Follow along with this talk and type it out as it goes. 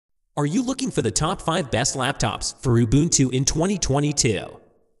Are you looking for the top 5 best laptops for Ubuntu in 2022?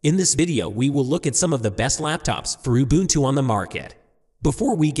 In this video, we will look at some of the best laptops for Ubuntu on the market.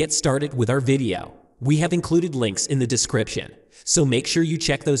 Before we get started with our video, we have included links in the description, so make sure you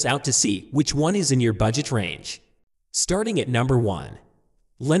check those out to see which one is in your budget range. Starting at number 1.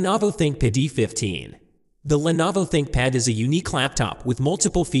 Lenovo ThinkPad E15. The Lenovo ThinkPad is a unique laptop with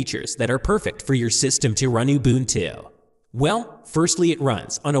multiple features that are perfect for your system to run Ubuntu. Well, firstly, it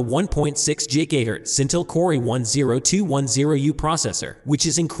runs on a 1.6 GHz Intel Core i10210U processor, which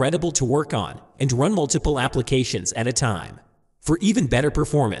is incredible to work on and run multiple applications at a time. For even better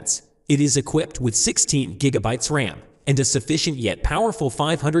performance, it is equipped with 16 GB RAM and a sufficient yet powerful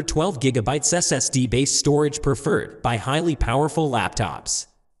 512 GB SSD-based storage preferred by highly powerful laptops.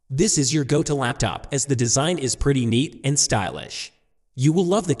 This is your go-to laptop as the design is pretty neat and stylish. You will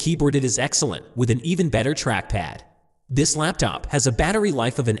love the keyboard. It is excellent with an even better trackpad. This laptop has a battery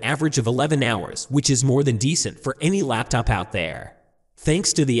life of an average of 11 hours, which is more than decent for any laptop out there.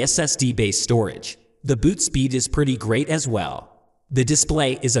 Thanks to the SSD-based storage, the boot speed is pretty great as well. The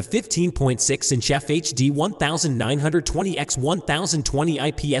display is a 15.6-inch FHD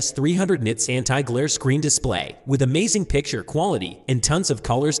 1920x1020 IPS 300 nits anti-glare screen display with amazing picture quality and tons of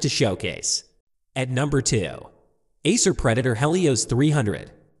colors to showcase. At number 2. Acer Predator Helios 300.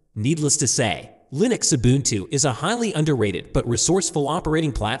 Needless to say, Linux Ubuntu is a highly underrated but resourceful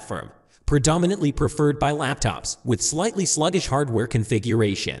operating platform, predominantly preferred by laptops with slightly sluggish hardware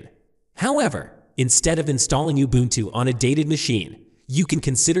configuration. However, instead of installing Ubuntu on a dated machine, you can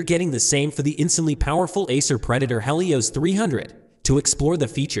consider getting the same for the instantly powerful Acer Predator Helios 300 to explore the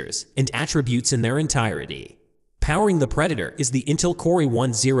features and attributes in their entirety. Powering the Predator is the Intel Core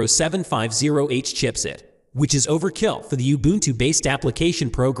i10750H chipset, which is overkill for the Ubuntu-based application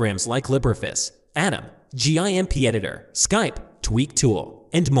programs like LibreOffice, Atom, GIMP Editor, Skype, Tweak Tool,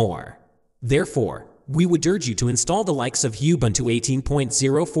 and more. Therefore, we would urge you to install the likes of Ubuntu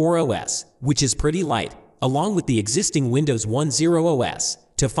 18.04 OS, which is pretty light, along with the existing Windows 10 OS,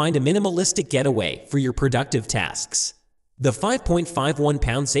 to find a minimalistic getaway for your productive tasks. The 5.51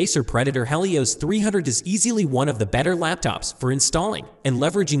 pounds Acer Predator Helios 300 is easily one of the better laptops for installing and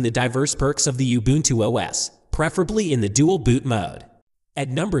leveraging the diverse perks of the Ubuntu OS, preferably in the dual boot mode. At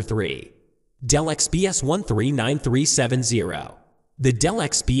number 3. Dell XPS 139370. The Dell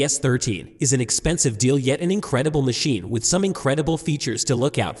XPS 13 is an expensive deal yet an incredible machine with some incredible features to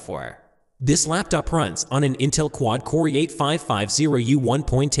look out for. This laptop runs on an Intel Quad-Core i8550U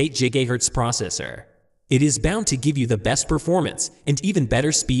 1.8 GHz processor. It is bound to give you the best performance and even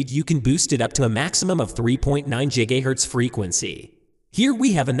better speed. You can boost it up to a maximum of 3.9 GHz frequency. Here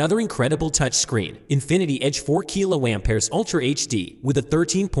we have another incredible touchscreen, Infinity Edge 4 kAh Ultra HD with a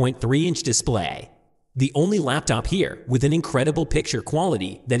 13.3-inch display. The only laptop here with an incredible picture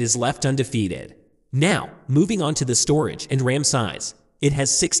quality that is left undefeated. Now, moving on to the storage and RAM size. It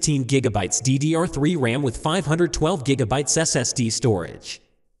has 16 GB DDR3 RAM with 512 GB SSD storage.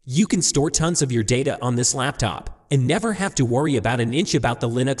 You can store tons of your data on this laptop and never have to worry about the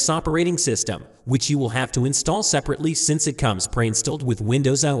Linux operating system, which you will have to install separately since it comes pre-installed with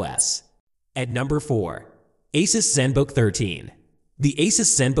Windows OS. At number 4. Asus ZenBook 13. The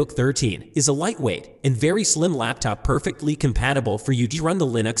Asus ZenBook 13 is a lightweight and very slim laptop perfectly compatible for you to run the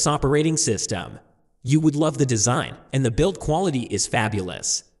Linux operating system. You would love the design, and the build quality is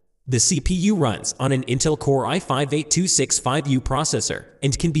fabulous. The CPU runs on an Intel Core i5-8265U processor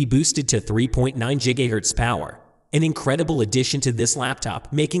and can be boosted to 3.9 GHz power, an incredible addition to this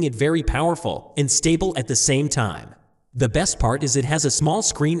laptop, making it very powerful and stable at the same time. The best part is it has a small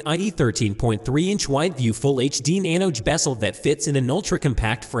screen i.e. 13.3-inch wide-view Full HD Nano bezel that fits in an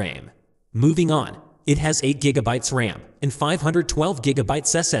ultra-compact frame. Moving on, it has 8 GB RAM and 512 GB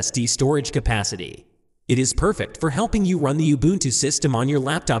SSD storage capacity. It is perfect for helping you run the Ubuntu system on your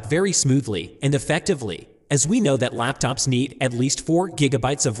laptop very smoothly and effectively, as we know that laptops need at least 4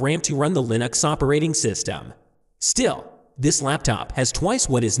 GB of RAM to run the Linux operating system. Still, this laptop has twice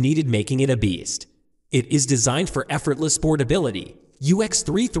what is needed, making it a beast. It is designed for effortless portability.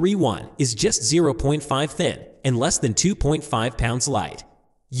 UX331 is just 0.5 thin and less than 2.5 pounds light.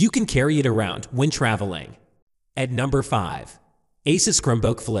 You can carry it around when traveling. At number 5. Asus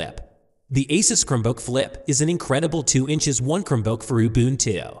Chromebook Flip. The Asus Chromebook Flip is an incredible 2-inch 1 Chromebook for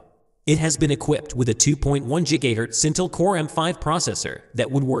Ubuntu. It has been equipped with a 2.1 GHz Intel Core M5 processor that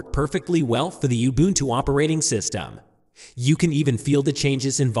would work perfectly well for the Ubuntu operating system. You can even feel the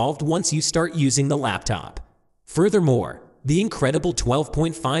changes involved once you start using the laptop. Furthermore, the incredible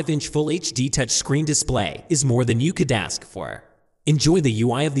 12.5-inch Full HD touchscreen display is more than you could ask for. Enjoy the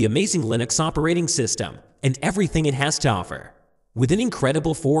UI of the amazing Linux operating system and everything it has to offer. With an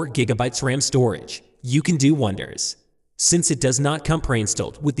incredible 4 GB RAM storage, you can do wonders. Since it does not come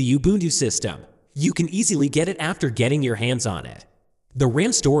pre-installed with the Ubuntu system, you can easily get it after getting your hands on it. The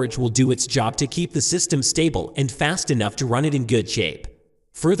RAM storage will do its job to keep the system stable and fast enough to run it in good shape.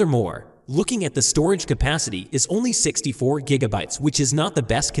 Furthermore, looking at the storage capacity is only 64 GB, which is not the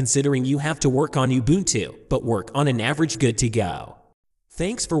best considering you have to work on Ubuntu, but work on an average good to go.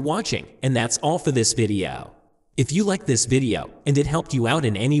 Thanks for watching, and that's all for this video. If you liked this video and it helped you out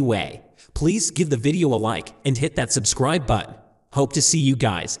in any way, please give the video a like and hit that subscribe button. Hope to see you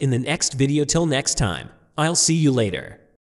guys in the next video. Till next time, I'll see you later.